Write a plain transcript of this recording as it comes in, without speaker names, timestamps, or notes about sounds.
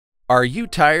Are you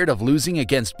tired of losing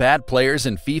against bad players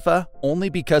in FIFA only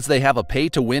because they have a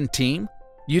pay-to-win team?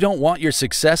 You don't want your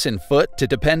success in FUT to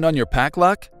depend on your pack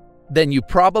luck? Then you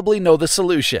probably know the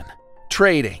solution: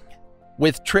 trading.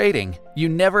 With trading, you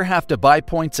never have to buy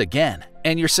points again,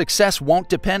 and your success won't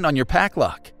depend on your pack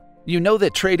luck. You know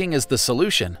that trading is the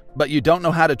solution, but you don't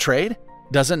know how to trade?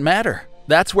 Doesn't matter.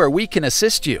 That's where we can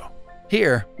assist you.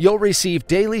 Here, you'll receive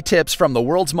daily tips from the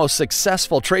world's most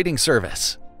successful trading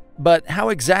service. But how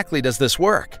exactly does this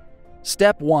work?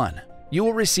 Step 1. You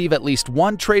will receive at least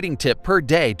one trading tip per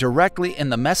day directly in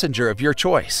the messenger of your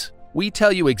choice. We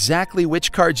tell you exactly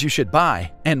which cards you should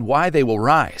buy and why they will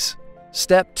rise.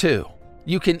 Step 2.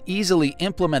 You can easily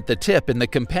implement the tip in the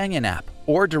companion app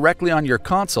or directly on your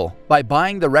console by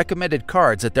buying the recommended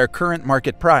cards at their current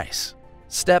market price.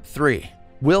 Step 3.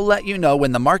 We'll let you know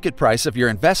when the market price of your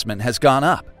investment has gone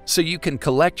up so you can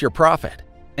collect your profit.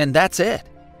 And that's it.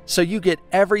 So you get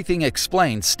everything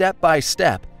explained step by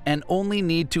step and only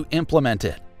need to implement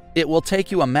it. It will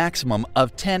take you a maximum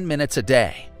of 10 minutes a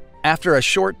day. After a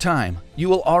short time, you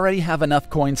will already have enough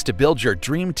coins to build your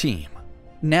dream team.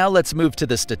 Now let's move to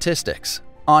the statistics.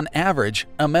 On average,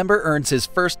 a member earns his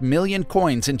first million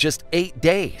coins in just 8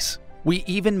 days. We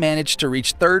even managed to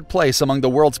reach 3rd place among the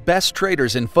world's best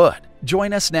traders in FUT.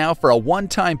 Join us now for a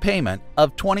one-time payment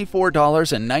of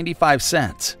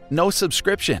 $24.95. No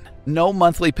subscription, no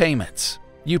monthly payments.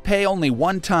 You pay only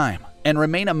one time and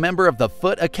remain a member of the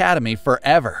FUT-Academy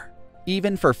forever.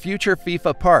 Even for future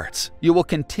FIFA parts, you will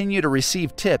continue to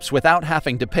receive tips without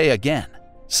having to pay again.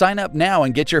 Sign up now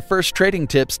and get your first trading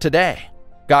tips today.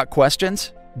 Got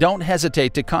questions? Don't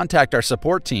hesitate to contact our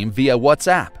support team via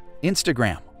WhatsApp,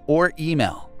 Instagram, or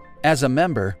email. As a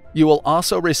member, you will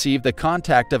also receive the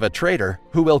contact of a trader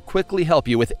who will quickly help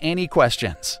you with any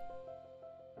questions.